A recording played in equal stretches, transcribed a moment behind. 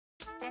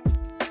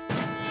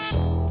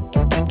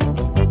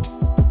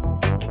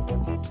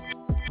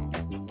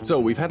So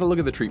we've had a look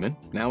at the treatment.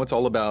 Now it's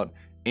all about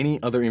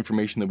any other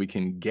information that we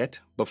can get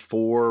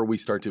before we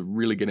start to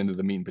really get into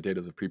the meat and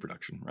potatoes of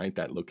pre-production, right?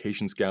 That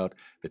location scout,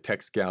 the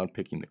tech scout,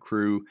 picking the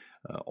crew,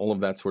 all of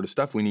that sort of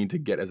stuff. We need to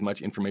get as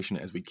much information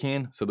as we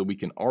can so that we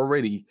can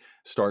already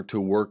start to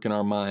work in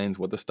our minds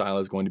what the style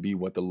is going to be,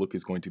 what the look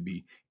is going to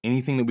be,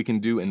 anything that we can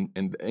do and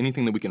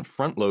anything that we can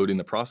front load in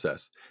the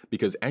process.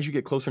 Because as you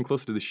get closer and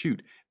closer to the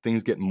shoot,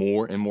 things get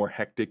more and more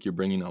hectic. You're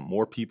bringing on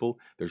more people.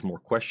 There's more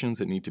questions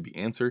that need to be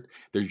answered.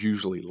 There's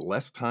usually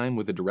less time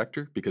with the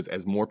director because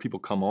as more people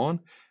come on,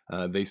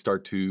 they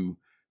start to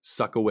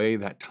suck away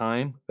that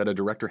time that a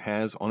director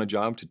has on a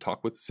job to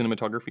talk with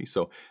cinematography.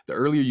 So the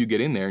earlier you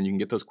get in there and you can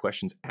get those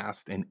questions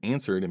asked and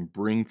answered and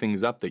bring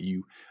things up that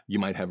you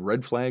might have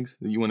red flags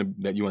that you want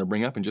to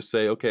bring up and just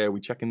say, okay, are we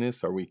checking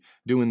this? Are we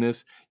doing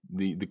this?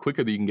 The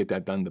quicker that you can get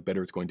that done, the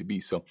better it's going to be.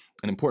 So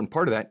an important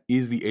part of that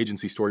is the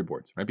agency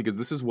storyboards, right? Because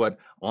this is what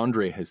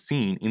Andre has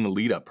seen in the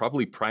lead up,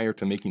 probably prior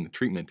to making the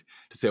treatment,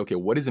 to say, okay,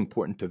 what is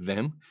important to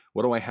them?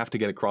 What do I have to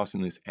get across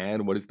in this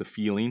ad? What is the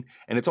feeling?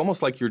 And it's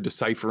almost like you're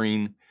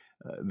deciphering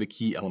the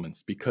key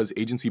elements because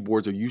agency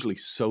boards are usually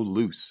so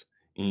loose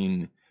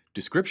in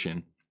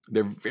description.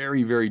 They're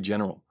very, very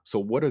general. So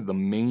what are the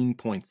main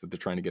points that they're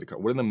trying to get across?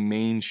 What are the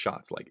main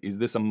shots like? Is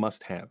this a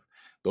must-have?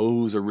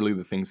 Those are really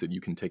the things that you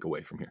can take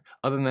away from here.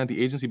 Other than that,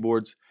 the agency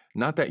boards,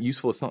 not that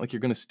useful. It's not like you're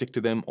going to stick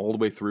to them all the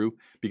way through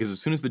because as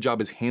soon as the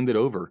job is handed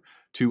over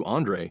to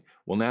Andre,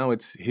 well, now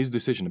it's his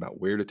decision about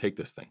where to take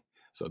this thing.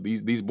 So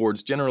these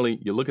boards, generally,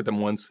 you look at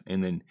them once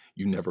and then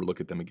you never look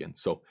at them again.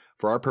 So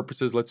for our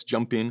purposes, let's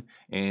jump in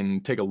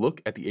and take a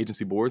look at the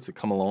agency boards that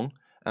come along.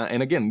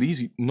 And again,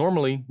 these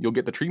normally you'll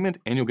get the treatment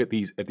and you'll get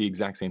these at the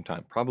exact same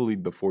time, probably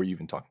before you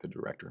even talk to the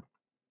director.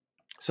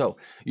 So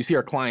you see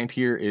our client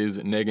here is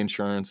Neg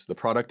Insurance. The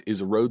product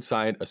is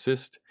Roadside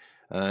Assist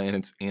and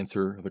it's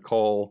answer the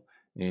call.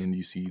 And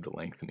you see the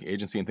length and the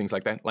agency and things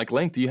like that. Like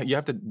length, you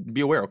have to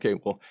be aware, okay,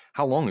 well,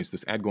 how long is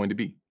this ad going to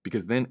be?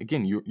 Because then,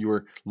 again,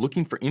 you're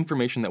looking for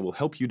information that will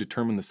help you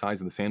determine the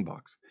size of the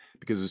sandbox.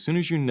 Because as soon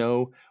as you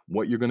know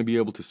what you're going to be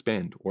able to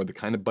spend or the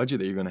kind of budget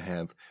that you're going to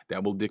have,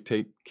 that will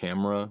dictate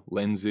camera,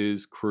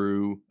 lenses,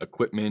 crew,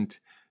 equipment,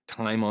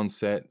 time on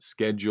set,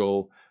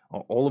 schedule.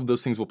 All of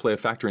those things will play a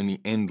factor in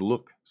the end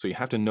look. So you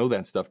have to know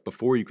that stuff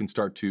before you can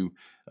start to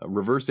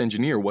reverse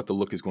engineer what the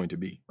look is going to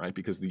be, right?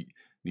 Because the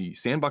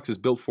sandbox is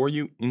built for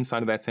you.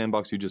 Inside of that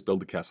sandbox, you just build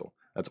the castle.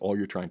 That's all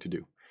you're trying to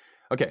do.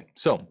 Okay,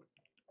 so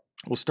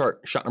we'll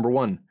start. Shot number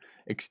one,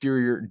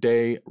 exterior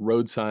day,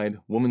 roadside,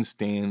 woman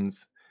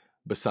stands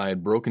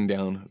beside broken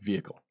down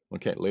vehicle.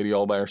 Okay, lady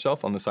all by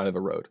herself on the side of a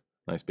road.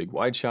 Nice big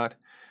wide shot.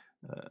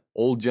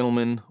 Older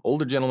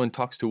gentleman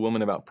talks to a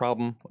woman about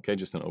problem. Okay,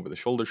 just an over the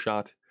shoulder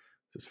shot.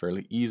 This is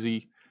fairly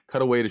easy.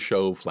 Cutaway to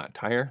show flat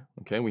tire.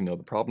 Okay, we know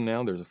the problem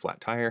now. There's a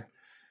flat tire.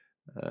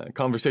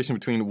 Conversation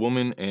between a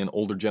woman and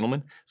older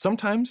gentleman.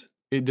 Sometimes,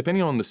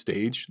 depending on the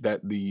stage that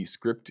the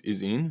script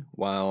is in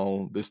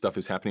while this stuff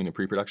is happening in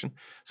pre-production,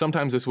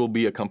 sometimes this will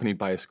be accompanied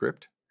by a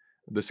script.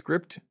 The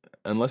script,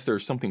 unless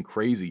there's something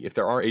crazy, if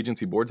there are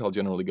agency boards, I'll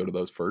generally go to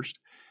those first.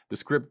 The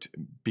script,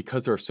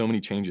 because there are so many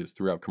changes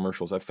throughout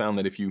commercials, I've found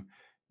that if you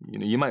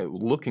might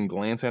look and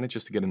glance at it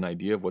just to get an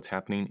idea of what's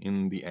happening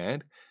in the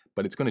ad,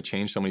 but it's going to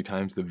change so many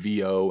times, the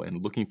VO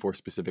and looking for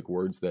specific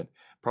words, that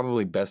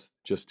probably best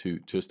just to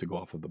go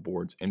off of the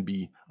boards and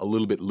be a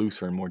little bit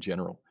looser and more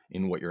general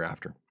in what you're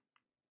after.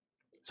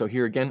 So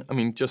here again, I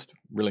mean, just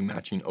really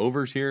matching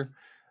overs here.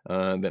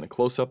 Then a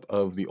close-up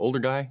of the older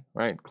guy,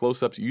 right?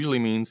 Close-ups usually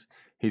means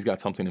he's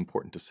got something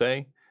important to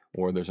say,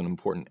 or there's an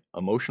important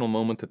emotional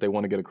moment that they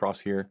want to get across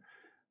here.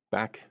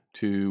 Back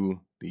to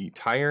the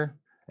tire,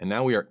 and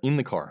now we are in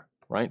the car,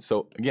 right?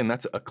 So again,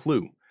 that's a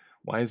clue.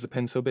 Why is the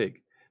pen so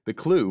big? The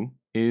clue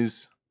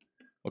is,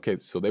 okay,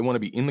 so they want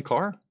to be in the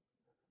car.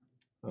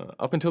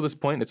 Up until this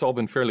point, it's all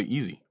been fairly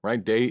easy,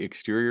 right? Day,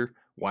 exterior,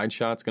 wide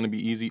shot's going to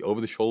be easy,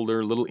 over the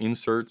shoulder, little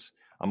inserts.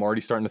 I'm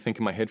already starting to think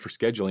in my head for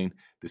scheduling.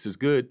 This is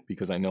good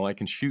because I know I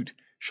can shoot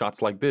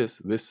shots like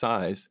this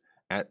size,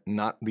 at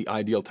not the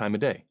ideal time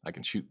of day. I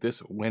can shoot this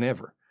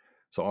whenever.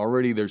 So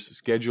already there's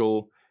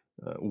schedule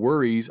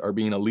worries are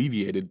being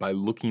alleviated by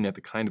looking at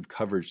the kind of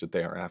coverage that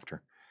they are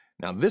after.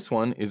 Now this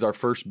one is our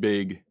first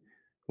big,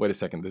 wait a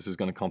second, this is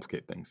going to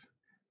complicate things.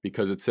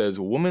 Because it says,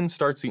 woman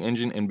starts the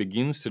engine and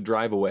begins to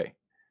drive away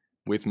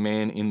with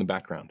man in the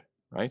background,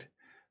 right?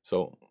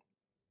 So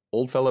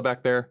old fella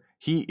back there,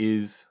 he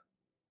is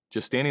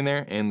just standing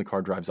there and the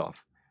car drives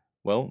off.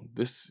 Well,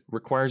 this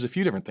requires a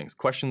few different things.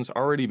 Questions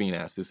already being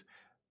asked is,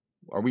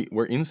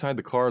 we're inside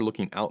the car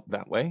looking out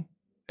that way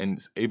and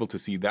able to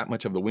see that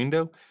much of the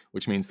window,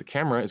 which means the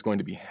camera is going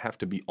to have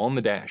to be on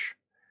the dash.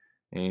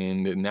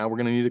 And now we're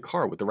going to need a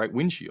car with the right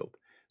windshield.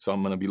 So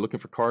I'm going to be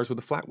looking for cars with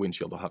a flat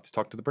windshield. I'll have to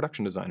talk to the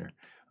production designer,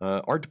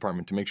 art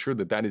department to make sure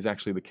that that is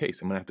actually the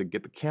case. I'm going to have to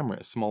get the camera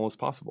as small as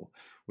possible,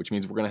 which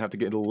means we're going to have to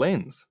get a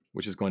lens,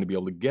 which is going to be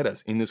able to get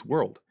us in this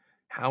world.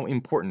 How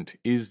important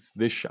is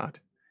this shot?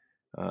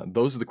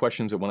 Those are the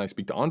questions that when I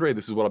speak to Andre,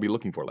 this is what I'll be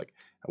looking for. Like,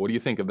 what do you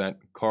think of that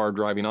car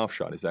driving off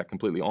shot? Is that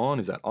completely on?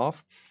 Is that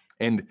off?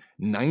 And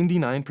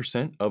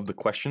 99% of the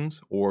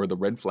questions or the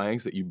red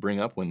flags that you bring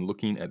up when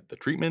looking at the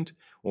treatment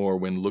or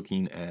when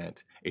looking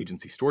at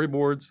agency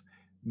storyboards,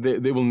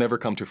 they will never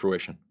come to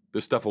fruition.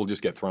 This stuff will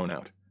just get thrown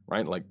out,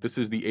 right? Like, this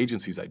is the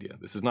agency's idea.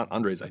 This is not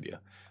Andre's idea.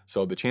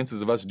 So the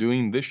chances of us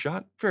doing this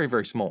shot, very,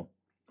 very small.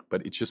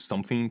 But it's just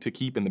something to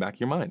keep in the back of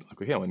your mind.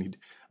 Like, okay,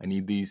 I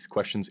need these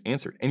questions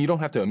answered. And you don't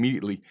have to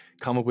immediately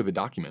come up with a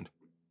document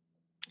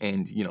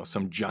and, you know,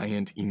 some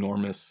giant,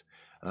 enormous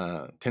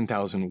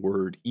 10,000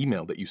 word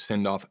email that you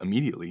send off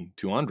immediately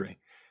to Andre.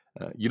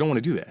 You don't want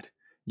to do that.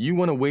 You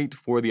want to wait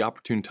for the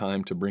opportune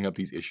time to bring up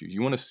these issues.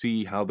 You want to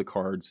see how the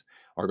cards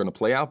are going to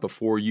play out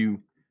before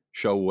you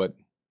show what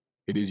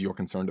it is you're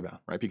concerned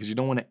about, right? Because you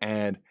don't want to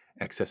add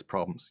excess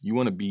problems. You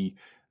want to be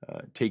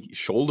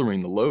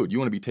shouldering the load. You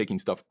want to be taking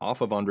stuff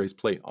off of Andre's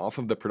plate, off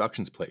of the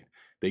production's plate.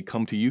 They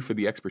come to you for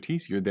the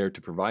expertise. You're there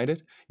to provide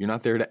it. You're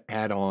not there to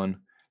add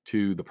on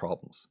to the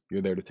problems.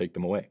 You're there to take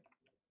them away.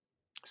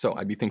 So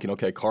I'd be thinking,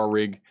 okay, car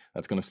rig,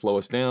 that's going to slow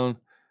us down.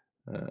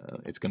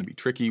 It's going to be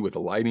tricky with the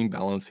lighting,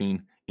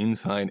 balancing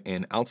inside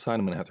and outside.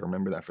 I'm going to have to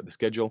remember that for the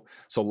schedule.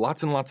 So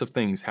lots and lots of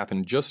things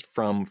happen just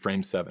from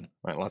frame 7,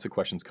 right? Lots of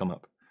questions come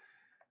up.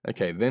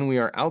 Okay, then we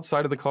are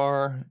outside of the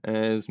car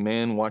as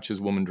man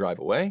watches woman drive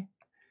away.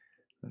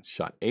 That's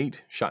shot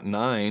 8. Shot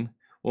 9,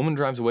 woman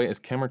drives away as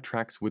camera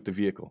tracks with the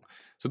vehicle.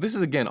 So this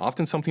is, again,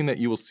 often something that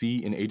you will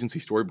see in agency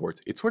storyboards.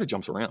 It sort of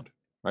jumps around,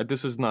 right?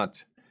 This is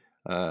not,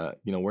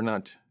 we're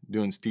not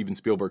doing Steven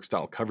Spielberg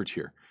style coverage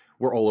here.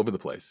 We're all over the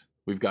place.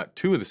 We've got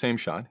 2 of the same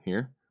shot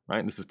here, right?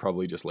 And this is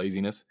probably just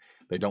laziness.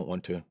 They don't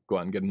want to go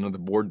out and get another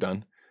board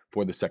done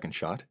for the second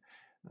shot.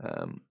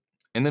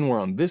 And then we're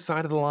on this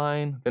side of the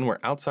line, then we're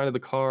outside of the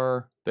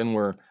car, then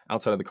we're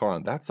outside of the car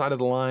on that side of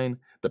the line.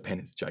 The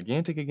pen is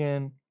gigantic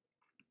again.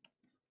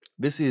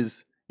 This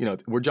is,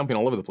 we're jumping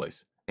all over the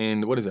place.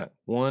 And what is that?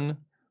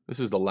 This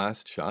is the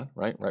last shot,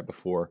 right? Right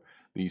before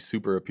the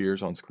super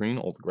appears on screen,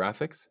 all the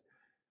graphics.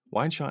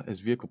 Wide shot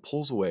as vehicle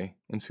pulls away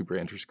and super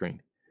enters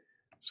screen.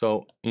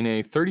 So in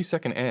a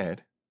 30-second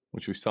ad,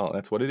 which we saw,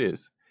 that's what it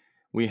is,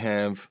 we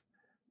have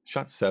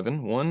shot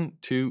 7, 1,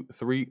 2,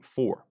 3,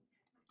 4.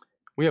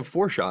 We have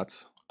 4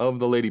 shots of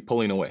the lady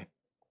pulling away,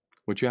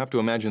 which you have to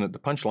imagine that the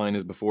punchline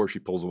is before she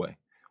pulls away,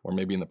 or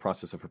maybe in the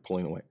process of her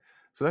pulling away.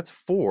 So that's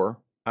 4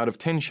 out of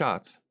 10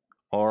 shots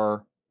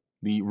are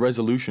the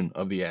resolution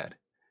of the ad.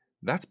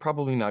 That's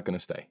probably not going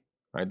to stay,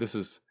 right? This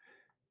is,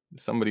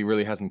 somebody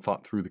really hasn't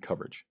thought through the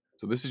coverage.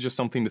 So this is just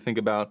something to think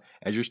about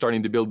as you're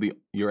starting to build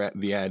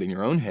the ad in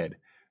your own head.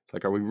 It's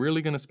like, are we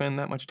really going to spend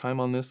that much time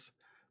on this?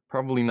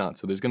 Probably not.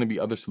 So there's going to be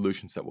other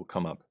solutions that will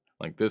come up,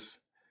 like this,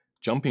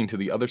 jumping to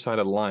the other side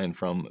of the line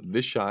from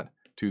this shot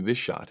to this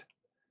shot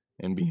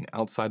and being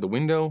outside the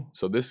window.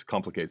 So this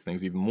complicates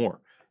things even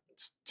more.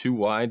 It's too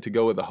wide to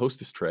go with a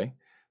hostess tray.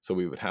 So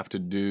we would have to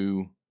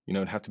do,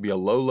 it'd have to be a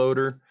low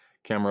loader,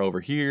 camera over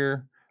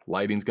here.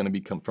 Lighting's going to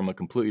be from a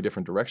completely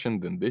different direction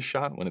than this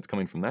shot. When it's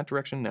coming from that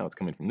direction, now it's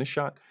coming from this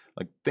shot.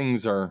 Like,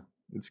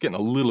 it's getting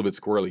a little bit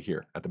squirrely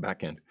here at the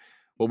back end.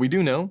 What we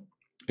do know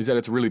is that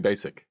it's really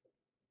basic.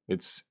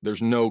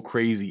 There's no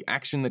crazy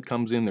action that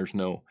comes in. There's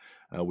no,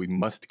 we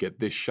must get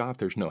this shot.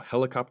 There's no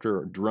helicopter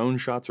or drone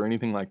shots or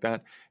anything like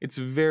that. It's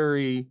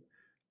very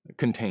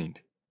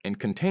contained. And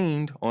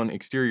contained on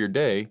exterior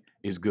day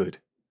is good.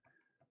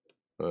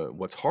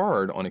 What's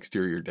hard on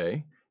exterior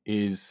day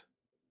is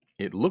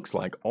it looks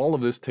like all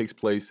of this takes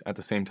place at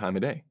the same time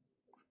of day,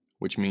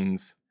 which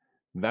means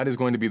that is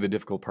going to be the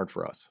difficult part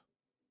for us.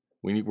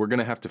 We're going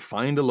to have to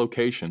find a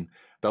location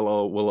that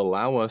will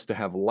allow us to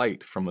have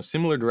light from a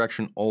similar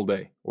direction all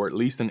day, or at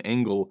least an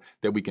angle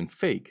that we can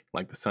fake,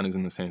 like the sun is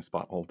in the same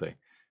spot all day,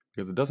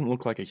 because it doesn't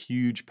look like a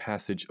huge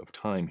passage of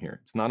time here.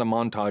 It's not a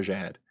montage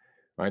ad,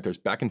 right? There's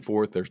back and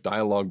forth, there's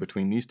dialogue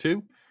between these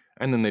two,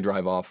 and then they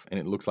drive off, and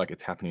it looks like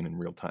it's happening in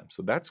real time.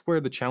 So that's where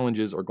the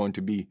challenges are going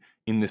to be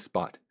in this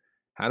spot.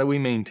 How do we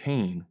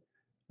maintain,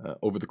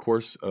 over the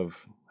course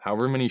of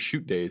however many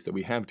shoot days that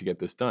we have to get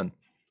this done,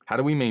 how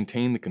do we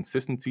maintain the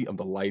consistency of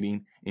the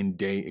lighting in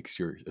day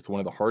exteriors? It's one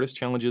of the hardest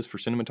challenges for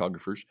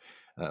cinematographers.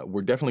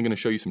 We're definitely going to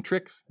show you some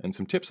tricks and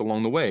some tips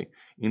along the way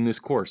in this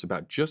course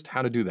about just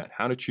how to do that,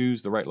 how to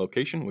choose the right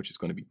location, which is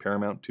going to be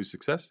paramount to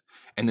success.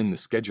 And then the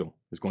schedule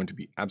is going to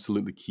be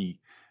absolutely key.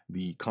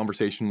 The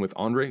conversation with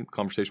Andre,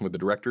 conversation with the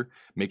director,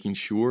 making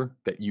sure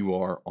that you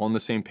are on the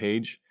same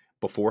page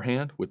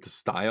beforehand with the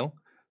style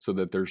so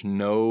that there's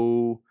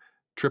no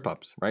trip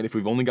ups, right? If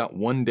we've only got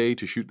 1 day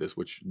to shoot this,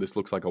 which this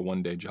looks like a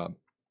 1-day job.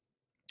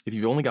 If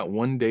you've only got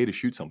 1 day to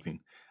shoot something,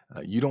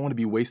 you don't want to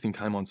be wasting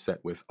time on set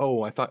with,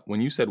 oh, I thought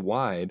when you said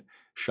wide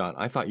shot,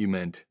 I thought you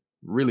meant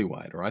really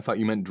wide, or I thought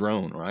you meant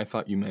drone, or I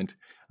thought you meant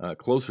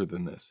closer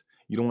than this.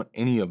 You don't want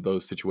any of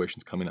those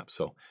situations coming up.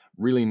 So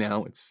really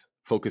now it's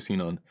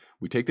focusing on,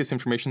 we take this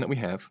information that we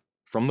have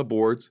from the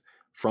boards,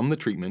 from the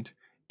treatment,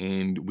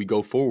 and we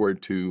go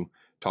forward to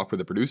talk with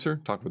the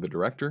producer, talk with the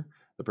director,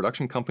 the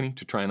production company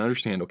to try and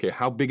understand, okay,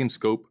 how big in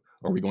scope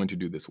are we going to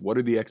do this? What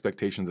are the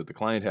expectations that the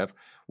client have?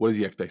 What is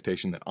the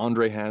expectation that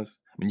Andre has?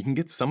 I mean, you can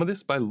get some of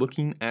this by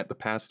looking at the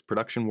past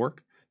production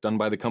work done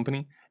by the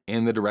company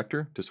and the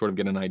director to sort of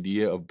get an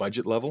idea of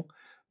budget level.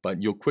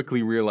 But you'll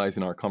quickly realize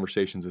in our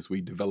conversations as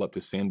we develop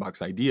this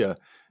sandbox idea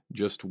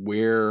just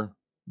where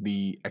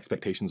the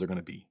expectations are going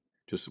to be,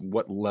 just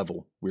what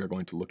level we are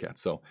going to look at.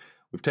 So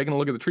we've taken a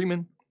look at the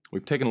treatment.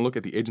 We've taken a look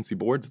at the agency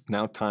boards. It's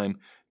now time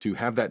to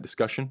have that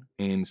discussion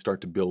and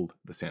start to build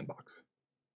the sandbox.